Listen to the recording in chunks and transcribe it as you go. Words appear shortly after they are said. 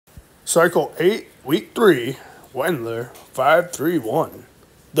Cycle 8, Week 3, Wendler 531.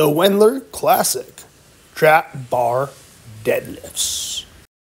 The Wendler Classic Trap Bar Deadlifts.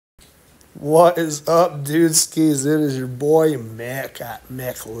 What is up, dude skis? It is your boy Mick at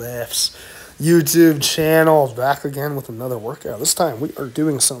Mick Lifts YouTube channel, back again with another workout. This time we are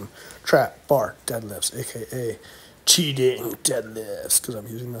doing some trap bar deadlifts, aka cheating deadlifts, because I'm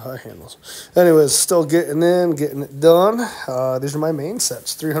using the high handles. Anyways, still getting it done. These are my main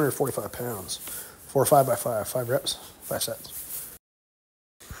sets, 345 pounds, 4 5x5, 5 reps, 5 sets.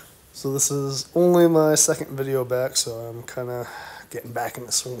 So this is only my second video back, so I'm kind of getting back in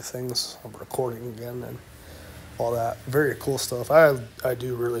the swing of things. I'm recording again and all that very cool stuff. I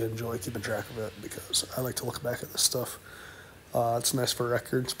do really enjoy keeping track of it because I like to look back at this stuff. It's nice for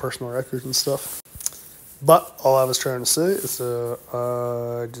records, personal records and stuff. But all I was trying to say is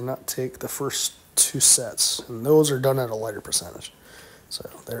I did not take the first 2 sets, and those are done at a lighter percentage, so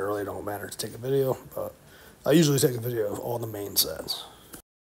they really don't matter to take a video, but I usually take a video of all the main sets.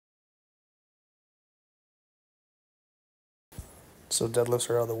 So deadlifts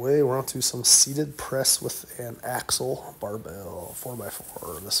are out of the way. We're on to some seated press with an axle barbell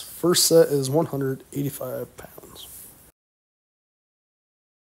 4x4. This first set is 185 pounds.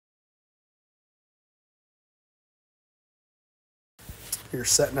 Here's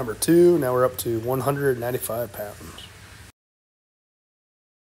set number 2. Now we're up to 195 pounds.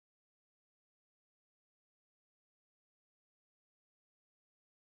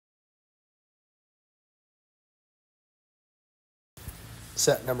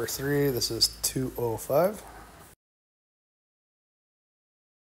 Set number 3, this is 205.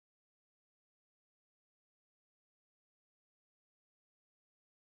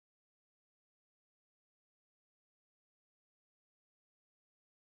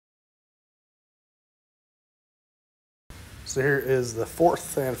 So here is the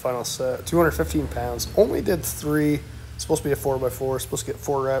 4th and final set, 215 pounds. Only did 3. It's supposed to be a 4x4, supposed to get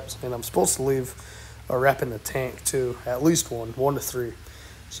 4 reps, and I'm supposed to leave a rep in the tank too, at least 1 to 3.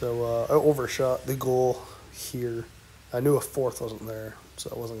 So I overshot the goal here. I knew a 4th wasn't there,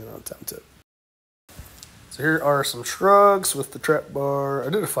 so I wasn't going to attempt it. So here are some shrugs with the trap bar. I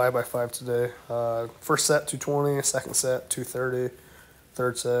did a 5x5 today. First set 220, second set 230,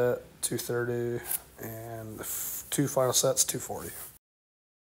 third set 230, and the 2 final sets 240.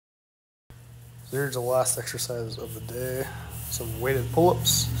 So here's the last exercise of the day, some weighted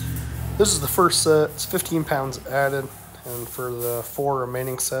pull-ups. This is the first set. It's 15 pounds added. And for the 4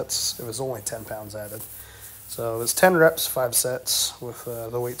 remaining sets, it was only 10 pounds added. So it's 10 reps, 5 sets with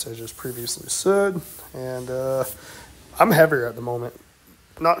the weights I just previously said. And I'm heavier at the moment.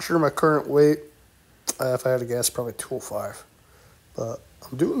 Not sure my current weight. If I had to guess, probably 205. But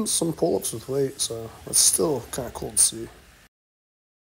I'm doing some pull-ups with weight, so it's still kind of cool to see.